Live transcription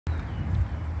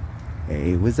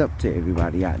Hey, what's up to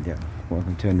everybody out there?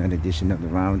 Welcome to another edition of the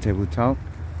Roundtable Talk.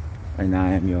 And I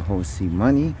am your host, C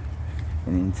Money.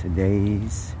 And in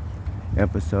today's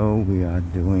episode, we are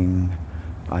doing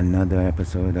another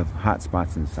episode of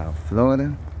Hotspots in South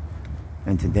Florida.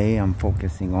 And today I'm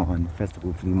focusing on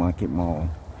Festival Flea Market Mall.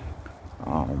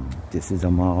 This is a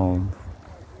mall,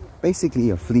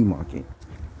 basically a flea market,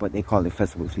 but they call it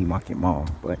Festival Flea Market Mall.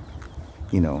 But,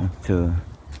 you know, to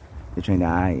the trained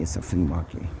eye, it's a flea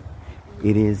market.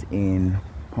 It is in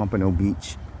Pompano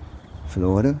Beach,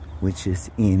 Florida, which is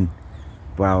in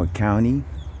Broward County.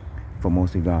 For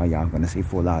most of y'all gonna say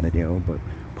Fort Lauderdale, but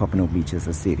Pompano Beach is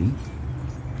a city.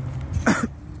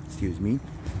 Excuse me.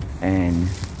 And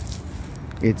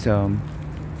it's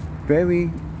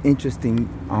very interesting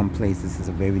place. This is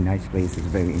a very nice place. It's a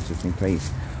very interesting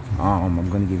place. I'm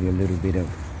gonna give you a little bit of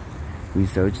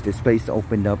research. This place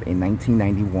opened up in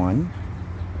 1991,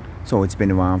 so it's been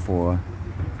around for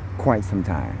quite some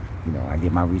time. You know, I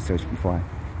did my research before I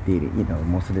did it. You know,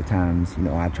 most of the times, you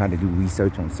know, I try to do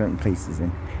research on certain places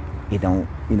and it don't,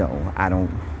 you know, I don't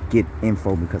get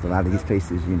info because a lot of these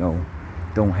places, you know,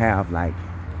 don't have like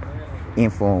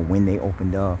info on when they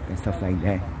opened up and stuff like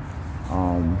that.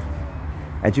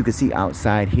 As you can see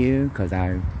outside here, because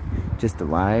I just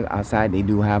arrived outside, they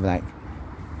do have like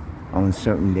on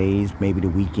certain days, maybe the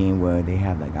weekend, where they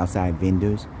have like outside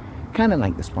vendors, kind of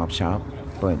like the swap shop,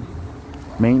 but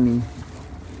mainly,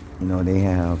 you know, they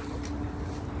have,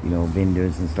 you know,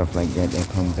 vendors and stuff like that that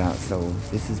comes out. So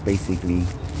this is basically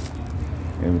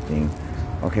everything.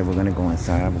 Okay, we're gonna go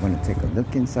inside. We're gonna take a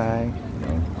look inside. You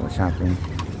know, go shopping.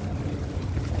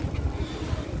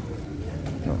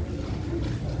 So,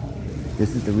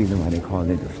 this is the reason why they call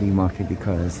it the flea market,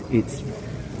 because it's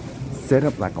set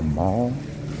up like a mall,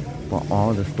 but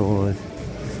all the stores,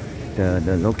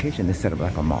 the location is set up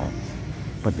like a mall,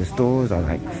 but the stores are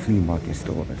like flea market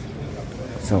stores.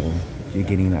 So you're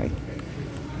getting like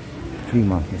flea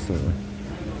market stores.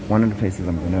 One of the places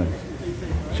I'm gonna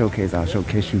showcase, I'll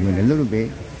showcase you in a little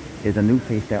bit, is a new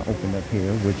place that opened up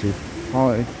here, which is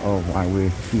part of why we're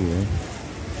here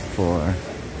for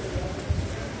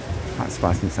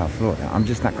Hotspots in South Florida. I'm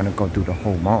just not gonna go through the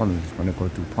whole mall. I'm just gonna go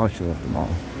through partial of the mall.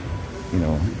 You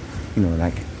know,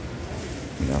 like,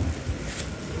 you know.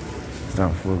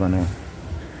 So we're gonna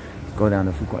go down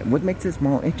the food court. What makes this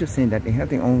mall interesting that they have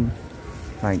their own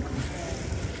like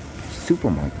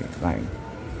supermarket. Like,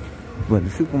 well, the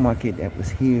supermarket that was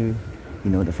here,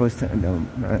 you know, the first time,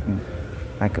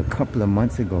 like a couple of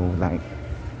months ago, like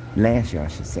last year I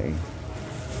should say,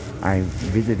 I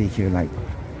visited here like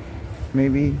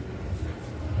maybe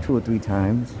 2 or 3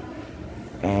 times,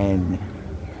 and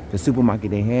the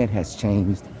supermarket they had has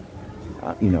changed,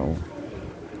 you know,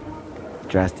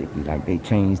 drastically. Like, they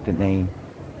changed the name,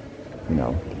 you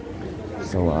know.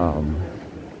 So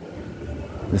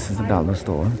this is a dollar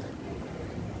store,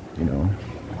 you know.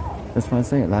 That's why I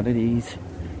say a lot of these,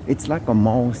 it's like a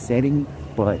mall setting,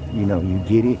 but you know, you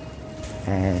get it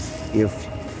as if,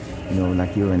 you know,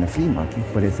 like you're in a flea market,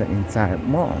 but it's an inside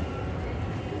mall.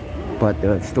 But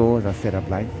the stores are set up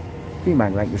like flea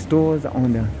market. Like the stores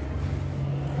on the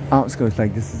outskirts,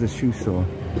 like this is a shoe store,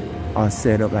 are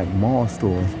set up like mall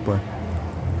stores, but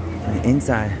the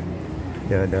inside,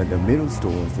 the middle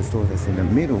stores, the stores that's in the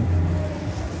middle,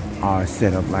 are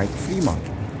set up like flea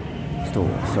market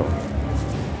stores. So,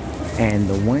 and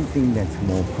the one thing that's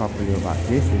more popular about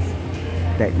this is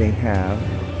that they have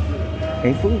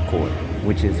a food court,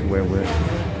 which is where we're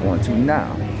going to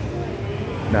now.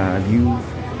 Now, if you've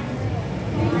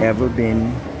ever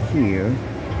been here,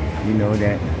 you know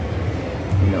that,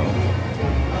 you know,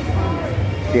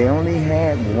 they only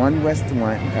had one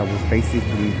restaurant that was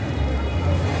basically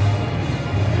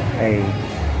a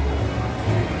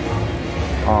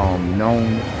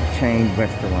known chain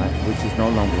restaurant, which is no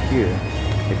longer here.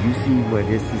 If you see where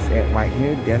this is at right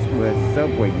here, that's where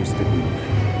Subway used to be.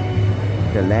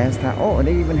 The last time, oh,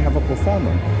 they even have a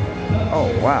performer. Oh,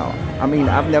 wow. I mean,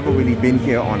 I've never really been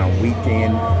here on a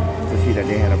weekend to see that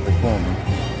they had a performer.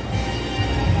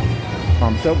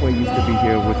 Subway used to be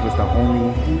here, which was the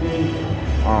only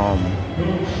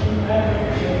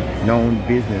known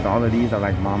business. All of these are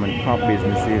like mom and pop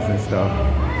businesses and stuff.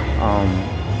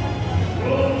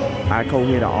 I go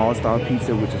here to All-Star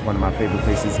Pizza, which is one of my favorite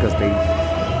places, because they,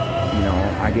 you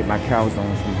know, I get my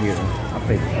calzones from here. My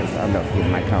favorite place. I love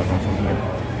getting my calzones from here.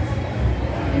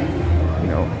 You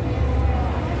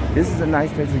know, this is a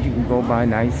nice place that you can go by.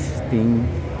 Nice thing.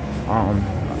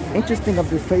 Interesting of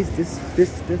this place.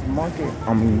 This market.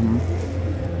 I mean,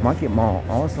 Market Mall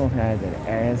also has an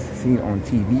as seen on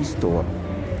TV store.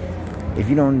 If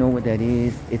you don't know what that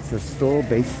is, it's a store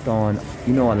based on,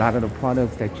 you know, a lot of the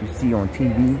products that you see on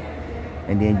TV.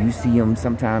 And then you see them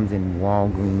sometimes in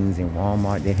Walgreens and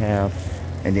Walmart. They have,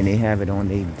 and then they have it on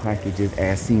their packages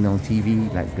as seen on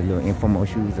TV, like the little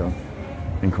infomercials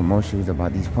and commercials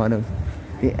about these products.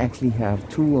 They actually have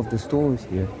 2 of the stores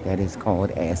here that is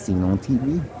called as seen on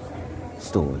TV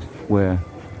stores, where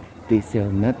they sell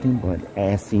nothing but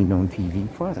as seen on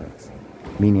TV products,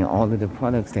 meaning all of the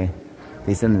products that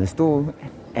they sell in the store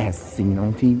as seen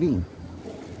on TV.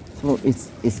 So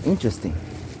it's interesting.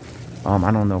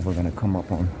 I don't know if we're gonna come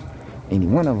up on any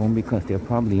one of them because they're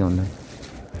probably on the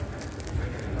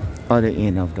other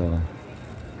end of the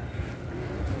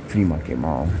flea market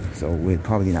mall. So we're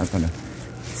probably not gonna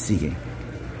see it.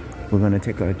 We're gonna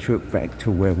take a trip back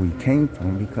to where we came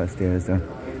from because there's a,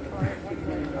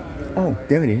 oh,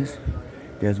 there it is.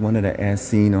 There's one of the as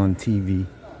seen on TV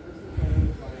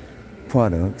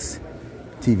products,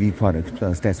 TV products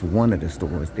plus. That's one of the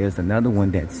stores. There's another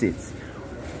one that sits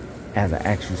as an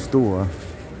actual store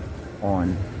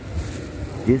on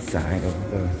this side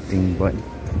of the thing, but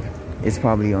it's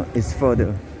probably on, it's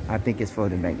further, I think it's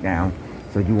further back down,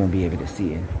 so you won't be able to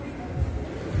see it.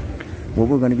 What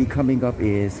we're going to be coming up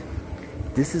is,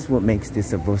 this is what makes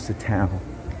this a versatile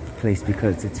place,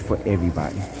 because it's for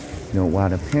everybody. You know, while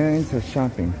the parents are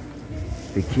shopping,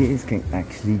 the kids can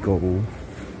actually go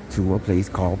to a place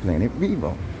called Planet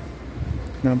Revo.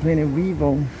 Now, Planet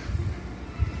Revo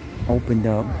opened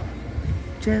up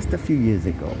just a few years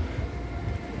ago.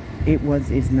 It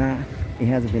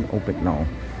hasn't been open long.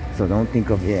 So don't think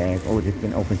of it as, oh, it's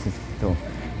been open since. So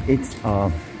it's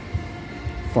a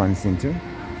fun center.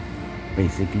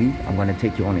 Basically, I'm gonna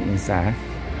take you on the inside.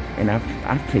 And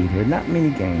I've played here, not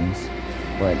many games,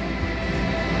 but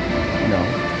you know.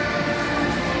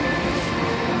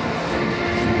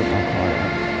 Let me get my card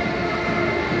out.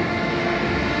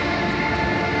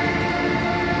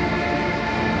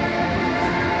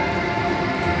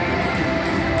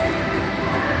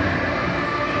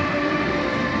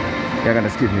 Y'all gotta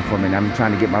excuse me for a minute. I'm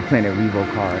trying to get my Planet Revo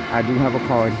card. I do have a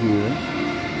card here.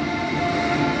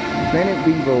 Planet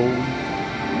Revo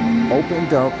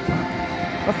opened up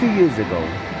a few years ago,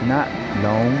 not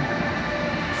long.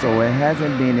 So it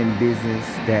hasn't been in business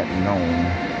that long.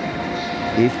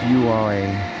 If you are a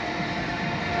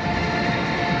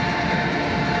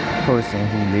person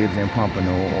who lives in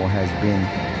Pompano or has been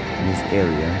in this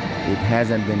area, it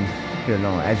hasn't been here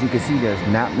long. As you can see, there's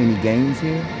not many games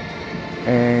here.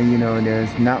 And you know,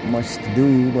 there's not much to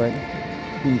do, but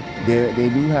they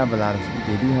do have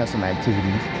some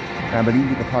activities. And I believe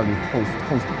you could probably host,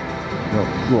 you know,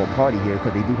 do a party here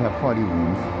because they do have party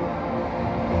rooms.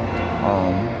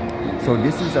 So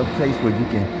this is a place where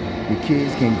your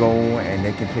kids can go and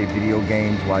they can play video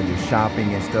games while you're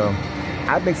shopping and stuff.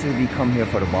 I basically come here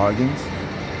for the bargains.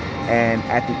 And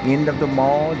at the end of the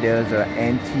mall, there's an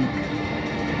antique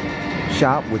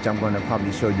shop, which I'm going to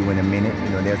probably show you in a minute. You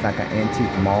know, there's like an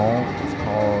antique mall. It's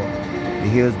called the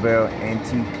Hillsboro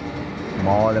Antique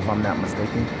Mall, if I'm not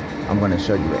mistaken. I'm going to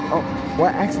show you it. Oh,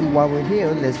 well, actually, while we're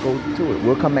here, let's go to it.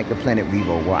 We'll come back to Planet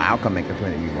Revo. Well, I'll come back to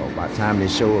Planet Revo. By the time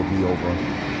this show will be over,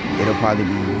 it'll probably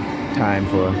be time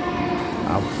for,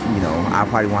 you know, I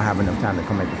probably won't have enough time to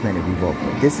come back to Planet Revo.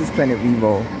 But this is Planet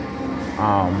Revo.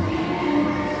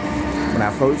 When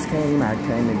I first came, I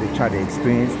came in to try to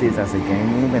experience this as a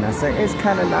game room, and I said, it's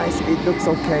kind of nice, it looks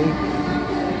okay,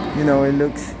 you know, it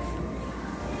looks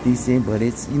decent, but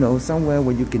it's, you know, somewhere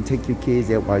where you can take your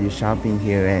kids out while you're shopping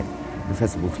here at the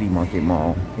Festival Flea Market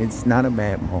Mall. It's not a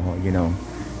bad mall, you know,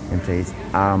 in place.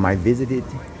 I visited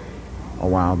a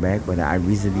while back, but I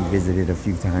recently visited a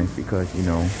few times because, you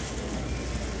know,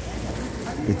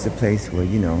 it's a place where,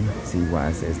 you know, see why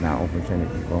it says now open Planet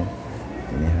Revo,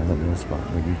 and they have a little spot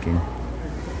where you can,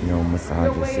 you know,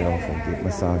 massage yourself or get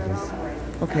massages.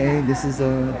 Okay, this is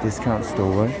a discount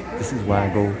store. This is where I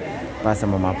go buy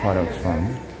some of my products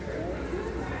from.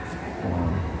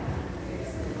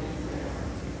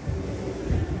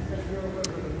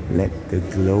 Let the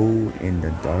glow in the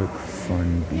dark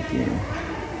fun begin.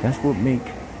 That's what make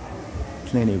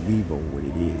Planet Revo what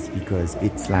it is, because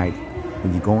it's like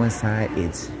when you go inside,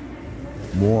 it's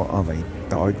more of a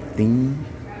dark theme.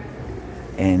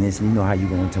 And it's, you know how you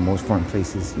go into most fun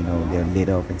places, you know, they're lit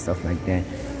up and stuff like that.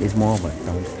 It's more of a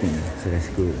dark theme, so that's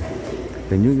good.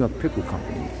 The New York Pickle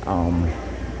Company.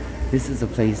 This is a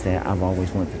place that I've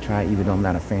always wanted to try, even though I'm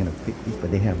not a fan of pickles, but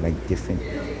they have like different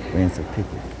brands of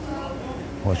pickles.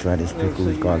 Horseradish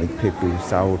pickles, garlic pickles,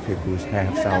 sour pickles,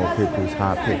 half sour pickles,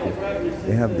 hot pickles.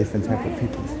 They have different type of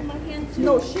pickles.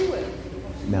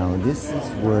 Now this is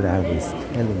what I was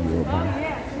telling you about.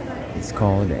 It's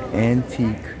called the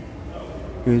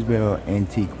Hillsboro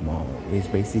Antique Mall. It's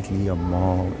basically a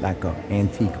mall, like an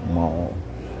antique mall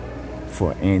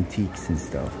for antiques and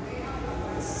stuff,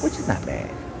 which is not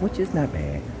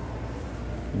bad.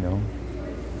 You know,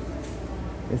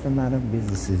 there's a lot of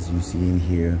businesses you see in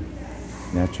here.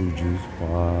 Natural juice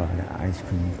bar, the ice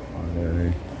cream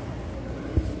parlor.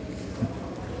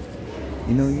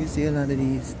 You know, you see a lot of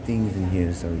these things in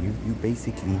here, so you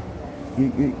basically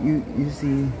you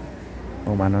see.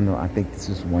 Oh, I don't know. I think this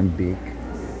is one big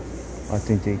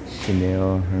authentic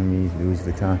Chanel, Hermes, Louis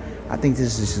Vuitton. I think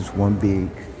this is just one big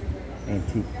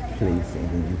antique place, and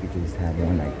then you could just have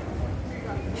one like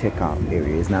checkout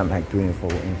area. It's not like 3 or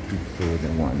 4 antique stores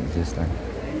in one. It's just like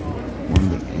one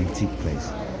big antique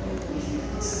place.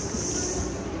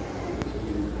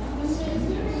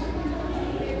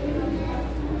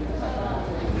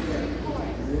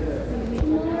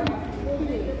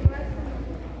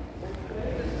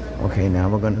 Okay, now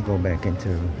we're gonna go back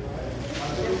into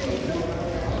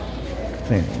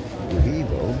Planet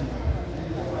Revo.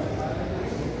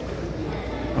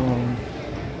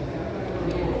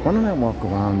 Why don't I walk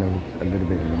around a little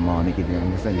bit in the mall to get you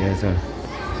understand? There's a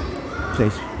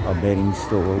place, a bedding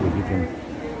store where you can,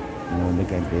 you know,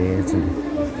 look at beds and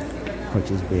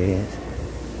purchase beds.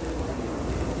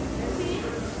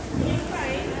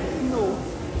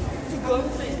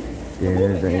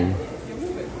 There's a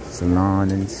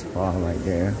salon and spa right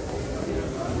there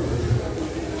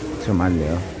to my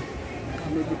left.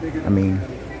 I mean,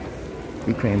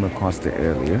 we came across it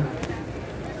earlier.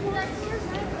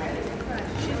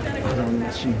 Hold on,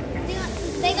 let's see.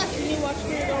 They got the new watch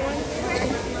going.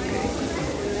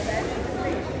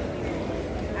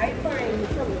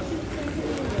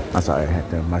 I'm sorry, I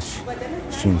had my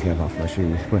shoe cap off my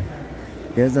shoes, but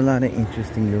there's a lot of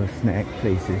interesting little snack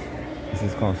places. This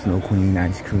is called Snow Queen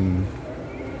Ice Cream.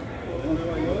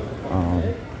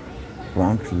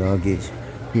 Bronx Luggage.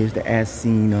 Here's the As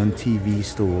Seen on TV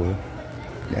store.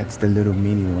 That's the little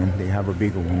mini one. They have a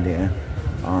bigger one there.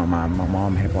 My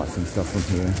mom had bought some stuff from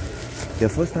here. The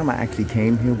first time I actually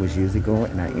came here was years ago,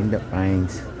 and I ended up buying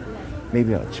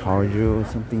maybe a charger or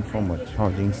something from a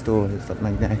charging store or something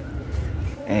like that.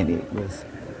 And it was,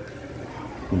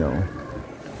 you know,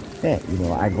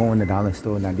 I go in the dollar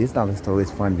store. Now this dollar store is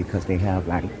fun because they have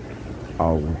like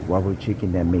a rubber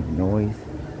chicken that make noise.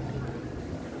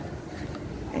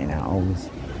 And I always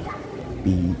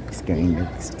be scaring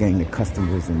the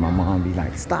customers, and my mom be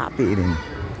like, stop it. And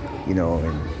you know,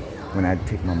 and when I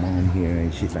take my mom here,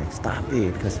 and she's like, stop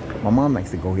it, because my mom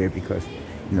likes to go here because,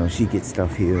 you know, she gets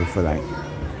stuff here for like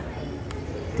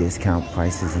discount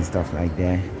prices and stuff like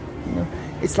that. You know,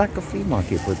 it's like a flea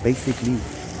market, but basically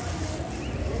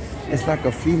it's like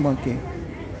a flea market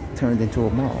turned into a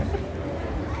mall.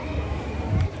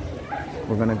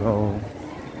 We're gonna go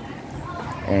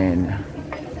and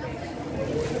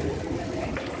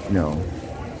no,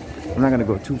 I'm not gonna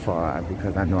go too far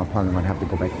because I know I'm probably gonna have to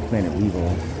go back to Planet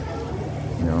Revo,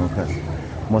 you know, because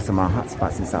most of my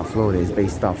hotspots in South Florida is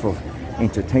based off of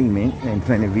entertainment, and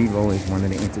Planet Revo is one of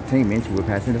the entertainments. We're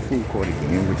passing the food court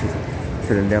again, which is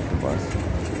to the left of us,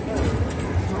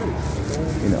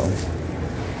 you know.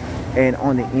 And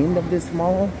on the end of this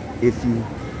mall, if you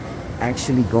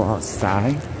actually go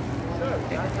outside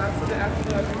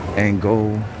and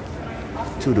go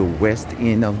to the west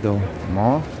end of the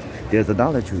mall, there's a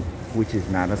Dollar Tree, which is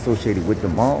not associated with the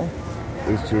mall.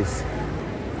 It's just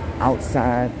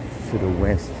outside to the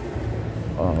west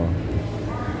of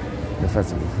the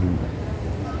festival.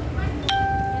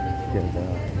 There's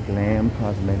a Glam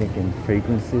Cosmetic and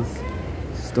Fragrances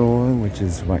store, which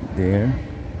is right there.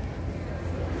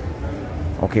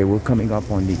 Okay, we're coming up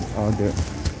on the other.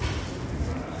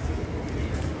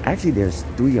 Actually, there's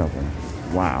 3 of them.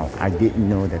 Wow, I didn't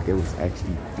know that there was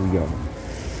actually 3 of them.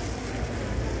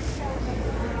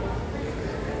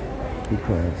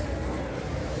 Because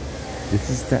this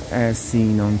is the As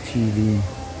Seen on TV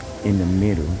in the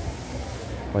middle,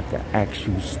 but the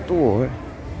actual store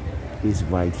is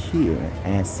right here,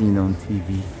 As Seen on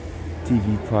TV,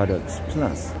 TV Products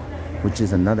Plus, which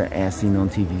is another As Seen on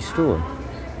TV store.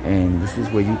 And this is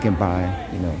where you can buy,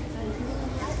 you know,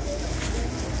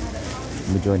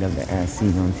 majority of the As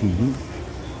Seen on TV.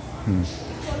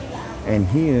 And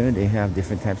here they have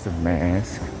different types of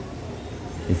masks.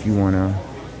 If you wanna,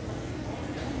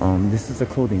 this is a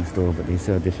clothing store, but they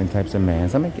sell different types of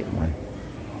masks. I may get one.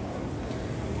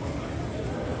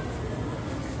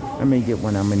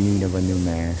 I'm in need of a new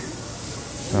mask,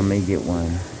 so I may get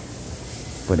one.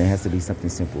 But it has to be something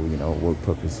simple, you know, work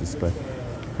purposes. But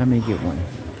I may get one,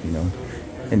 you know.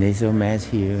 And they sell masks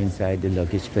here inside the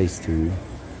luggage place too,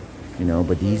 you know.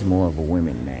 But these more of a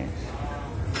women mask.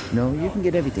 No, you can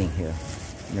get everything here.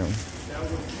 You know,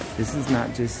 this is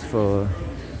not just for,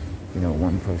 you know,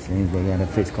 one person. They got a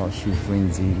place called Shoe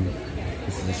Frenzy.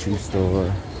 This is a shoe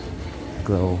store.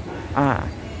 Glow.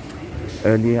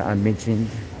 Earlier I mentioned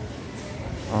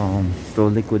store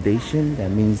liquidation.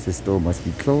 That means the store must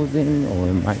be closing or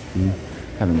it might be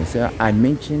having a sale. I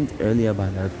mentioned earlier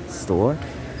about a store.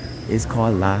 It's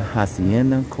called La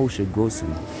Hacienda Kosher Grocery,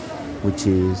 which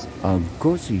is a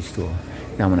grocery store.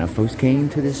 Now, when I first came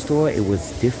to this store, it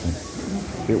was different.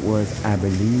 It was, I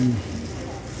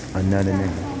believe, another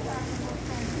name.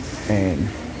 And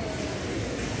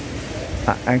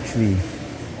I actually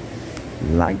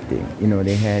liked it. You know,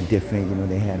 they had different, you know,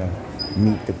 they had a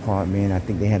meat department. I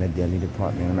think they had a deli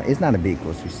department. It's not a big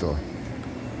grocery store.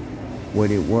 What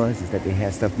it was is that they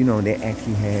had stuff, you know, they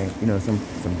actually had, you know, some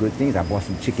good things. I bought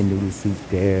some chicken noodle soup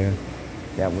there.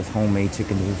 That was homemade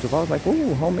chicken noodle soup. I was like,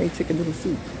 oh, homemade chicken noodle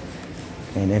soup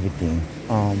and everything.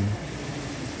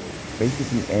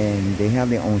 Basically, and they have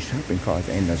their own shopping carts.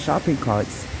 And the shopping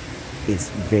carts is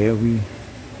very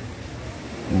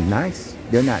nice.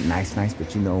 They're not nice,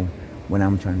 but you know, what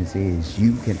I'm trying to say is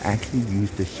you can actually use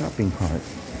the shopping cart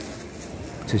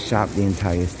to shop the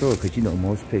entire store, because you know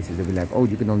most places they'll be like, oh,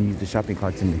 you can only use the shopping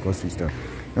carts in the grocery store.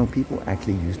 No, people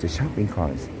actually use the shopping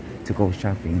carts to go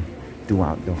shopping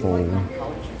throughout the whole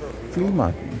flea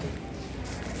market,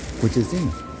 which is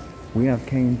in. We have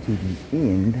came to the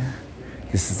end.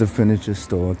 This is a furniture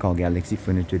store called Galaxy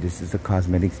Furniture. This is a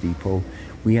cosmetics depot.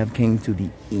 We have came to the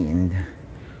end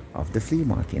of the flea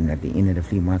market, and at the end of the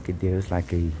flea market there's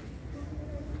like a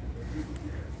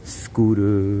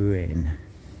scooter and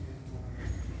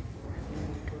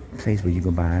place where you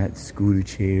can buy scooter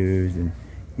chairs and,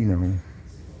 you know,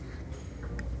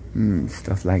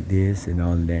 stuff like this and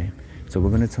all of that. So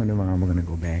we're gonna turn around, we're gonna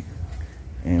go back,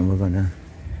 and we're gonna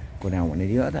go down one of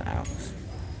the other aisles.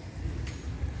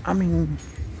 I mean,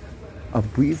 a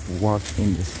brief walk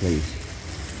in this place,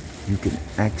 you can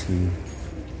actually,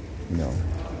 you know,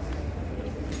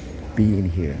 be in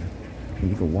here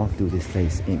and you can walk through this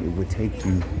place, and it would take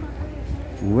you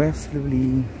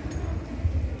roughly,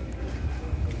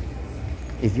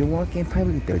 if you're walking,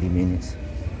 probably 30 minutes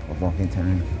of walking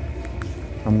time.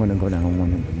 I'm gonna go down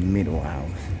one of the middle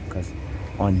aisles, because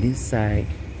on this side,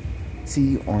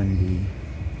 see on the,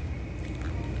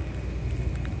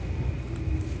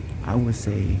 I would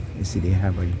say, you see they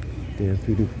have a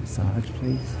therapeutic massage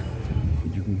place.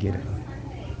 You can get a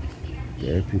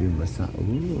therapeutic massage.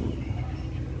 Ooh.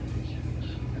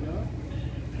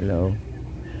 Hello.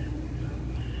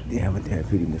 They have a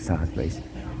therapeutic massage place.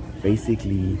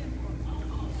 Basically,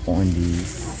 on the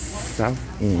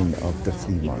south end of the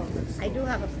flea market. I do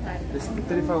have a plan.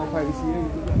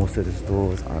 Most of the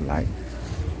stores are like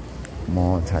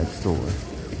mall type stores.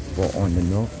 But on the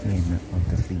north end of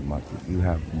the flea market, you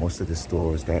have most of the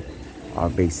stores that are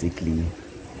basically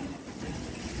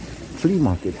flea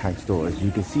market type stores.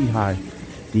 You can see how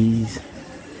these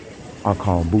are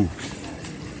called booths.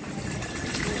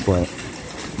 But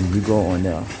when you go on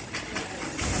the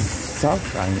south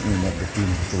side end of the flea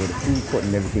market, where the food court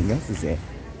and everything else is at,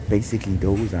 basically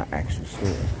those are actual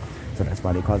stores. So that's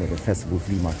why they call it a festival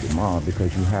flea market mall,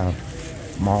 because you have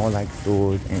mall-like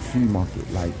stores and flea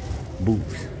market-like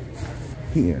booths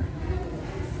here,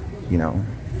 you know,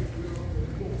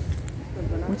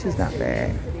 which is not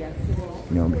bad,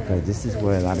 you know, because this is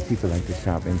where a lot of people like to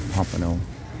shop in Pompano,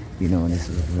 you know, and this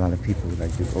is where a lot of people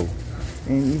like to go.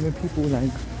 And even people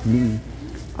like me,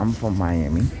 I'm from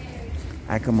Miami.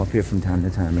 I come up here from time to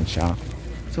time and shop,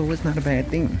 so it's not a bad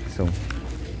thing. So,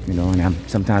 you know, and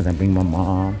sometimes I bring my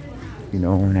mom, you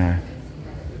know, and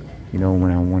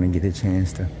when I want to get a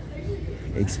chance to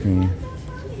experience.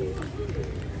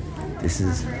 This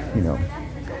is, you know,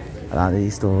 a lot of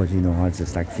these stores, you know, are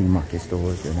just like flea market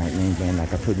stores. They're not name brand.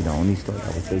 Like I told you, the only store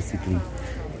that was basically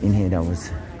in here that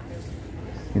was,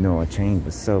 you know, a chain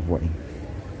was Subway.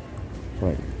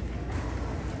 But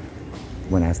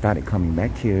when I started coming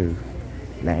back here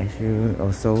last year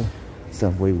or so,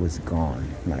 Subway was gone.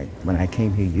 Like when I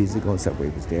came here years ago, Subway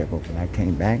was there, but when I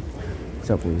came back,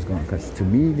 Subway was gone. Because to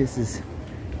me, this is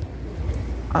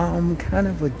kind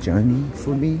of a journey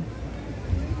for me.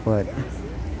 But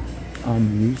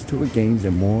I'm used to it. Games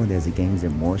and More. There's a Games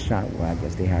and More shop where I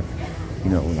guess they have, you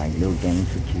know, like little games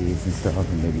for kids and stuff,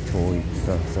 and maybe toys and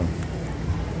stuff. So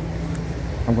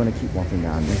I'm gonna keep walking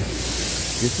down there.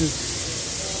 This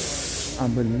is, I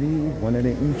believe, one of the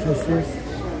entrances.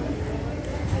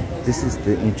 This is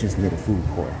the entrance near the food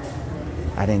court.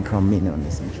 I didn't come in on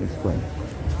this entrance, but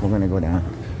we're gonna go down.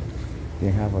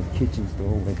 They have a kitchen store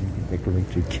where you can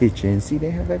decorate your kitchen. See, they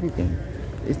have everything.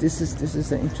 This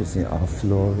is an interesting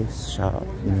florist shop,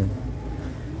 you know.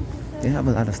 They have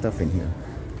a lot of stuff in here.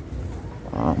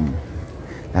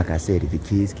 Like I said, if the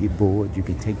kids get bored, you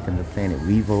can take them to Planet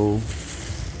Revo.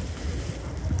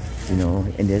 you know,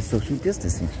 and there's social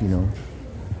distancing, you know.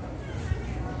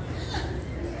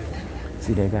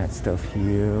 See, they got stuff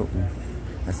here.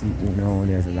 I see, you know,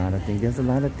 there's a lot of things. There's a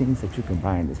lot of things that you can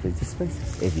buy in this place. This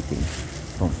place is everything.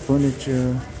 From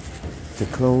furniture, to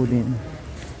clothing,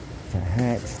 to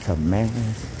hats, to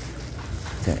masks,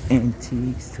 to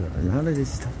antiques, to a lot of this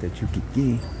stuff that you could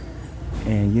get.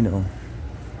 And, you know,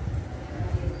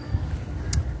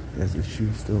 there's a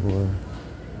shoe store.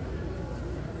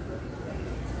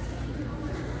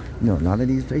 You know, a lot of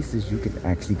these places you can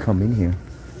actually come in here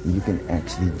and you can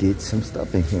actually get some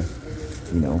stuff in here,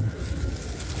 you know.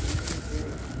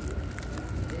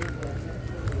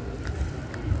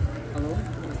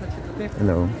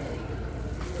 Hello.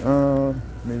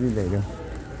 Maybe later.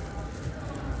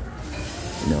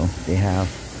 You know, they have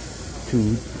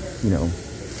two, you know,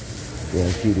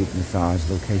 therapeutic massage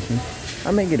locations.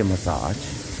 I may get a massage.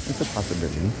 It's a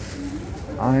possibility.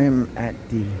 I'm at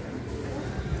the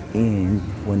end.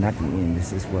 Well, not the end.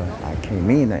 This is where I came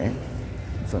in at.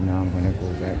 So now I'm going to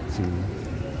go back to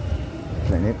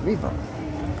Planet Revo.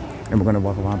 And we're going to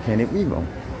walk around Planet Revo.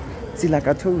 See, like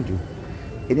I told you,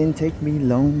 it didn't take me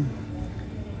long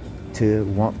to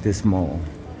walk this mall.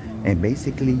 And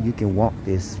basically, you can walk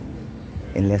this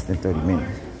in less than 30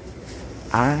 minutes.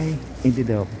 I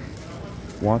ended up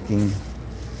walking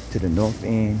to the north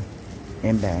end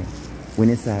and back,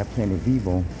 went inside Planet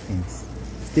Revo and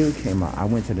still came out. I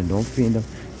went to the north end of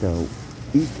the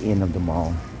east end of the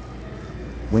mall,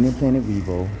 went in Planet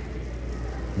Revo,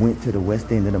 went to the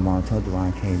west end of the mall, turned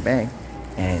around, came back,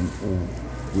 and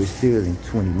we're still in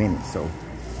 20 minutes. So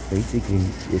basically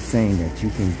it's saying that you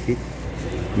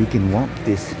can walk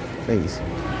this place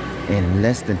in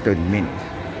less than 30 minutes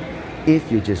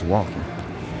if you're just walking,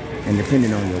 and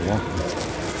depending on your walking.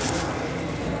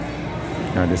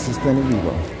 Now this is Planet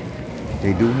Revo.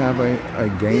 They do have a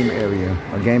gaming area,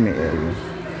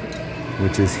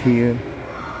 which is here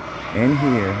and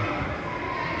here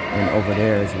and over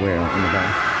there as well in the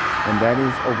back. And that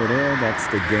is over there, that's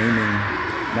the gaming,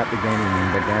 not the gaming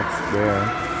room, but that's where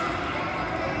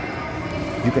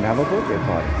you can have a birthday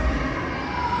party.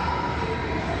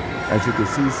 As you can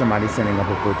see, somebody's setting up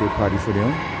a birthday party for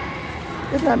them.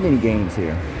 There's not many games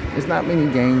here. It's not many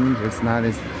games. It's not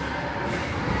as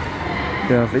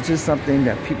tough. It's just something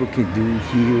that people can do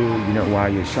here, you know, while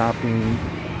you're shopping.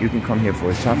 You can come here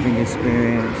for a shopping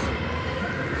experience.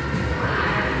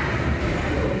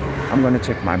 I'm gonna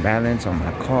check my balance on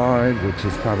my card, which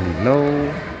is probably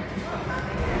low.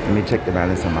 Let me check the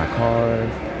balance on my card.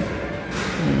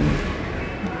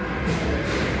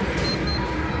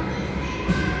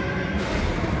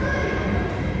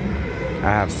 I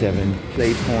have 7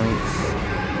 play points.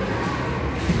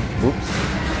 Whoops.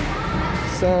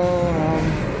 So,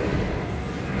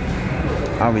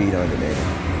 I'll read on it later.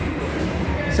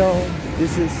 So,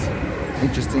 this is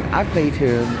interesting. I played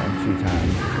here a few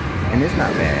times, and it's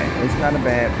not bad. It's not a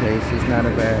bad place. It's not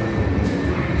a bad.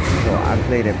 So, I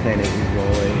played at Planet Revo,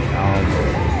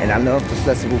 and I love the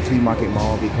Flexible Flea Market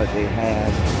Mall because they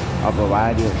have a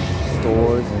variety of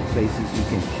stores and places you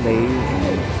can play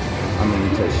and,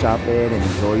 to shop at and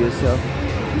enjoy yourself.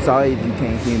 Sorry if you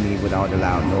can't hear me with all the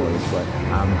loud noise, but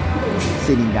I'm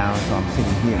sitting down, so I'm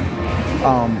sitting here.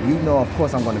 You know, of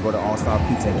course, I'm going to go to All Star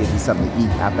Pizza and get me something to eat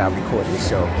after I record this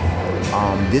show.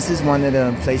 This is one of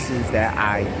the places that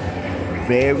I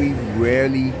very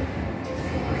rarely,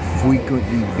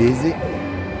 frequently visit,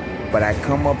 but I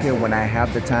come up here when I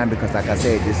have the time because, like I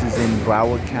said, this is in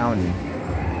Broward County,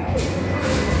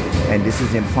 and this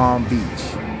is in Palm Beach,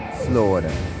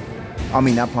 Florida. I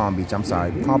mean, not Palm Beach, I'm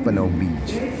sorry, Pompano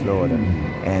Beach, Florida.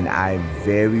 And I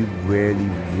very rarely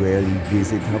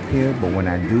visit up here, but when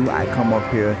I do, I come up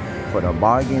here for the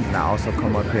bargains, and I also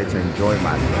come up here to enjoy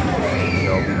myself, you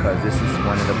know, because this is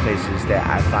one of the places that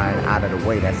I find out of the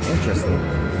way that's interesting.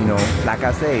 You know, like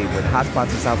I say, with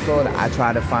Hotspots in South Florida, I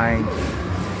try to find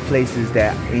places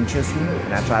that interest me,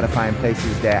 and I try to find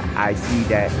places that I see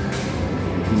that,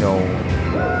 you know,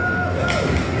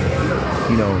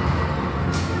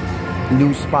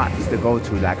 new spots to go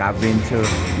to. Like I've been to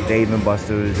Dave and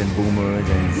Buster's and Boomers,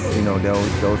 and you know,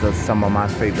 those are some of my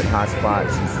favorite hot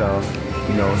spots and stuff.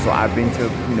 You know, so I've been to,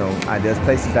 you know, there's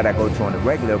places that I go to on the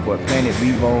regular, but Planet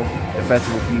Revo, the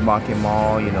Festival Flea Market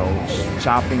Mall, you know,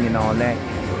 shopping and all that,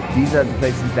 these are the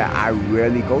places that I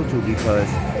rarely go to because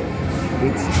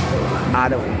it's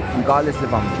out of, regardless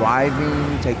if I'm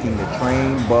driving, taking the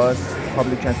train, bus,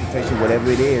 public transportation,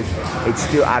 whatever it is, it's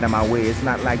still out of my way. It's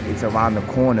not like it's around the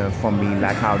corner from me,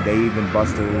 like how Dave and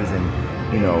Buster's and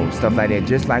you know, stuff like that.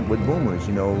 Just like with boomers,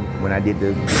 you know, when I did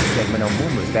the segment on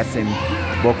boomers, that's in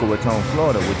Boca Raton,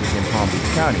 Florida, which is in Palm Beach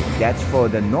County. That's for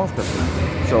the north of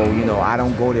me. So, you know, I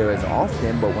don't go there as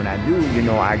often, but when I do, you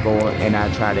know, I go and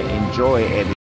I try to enjoy every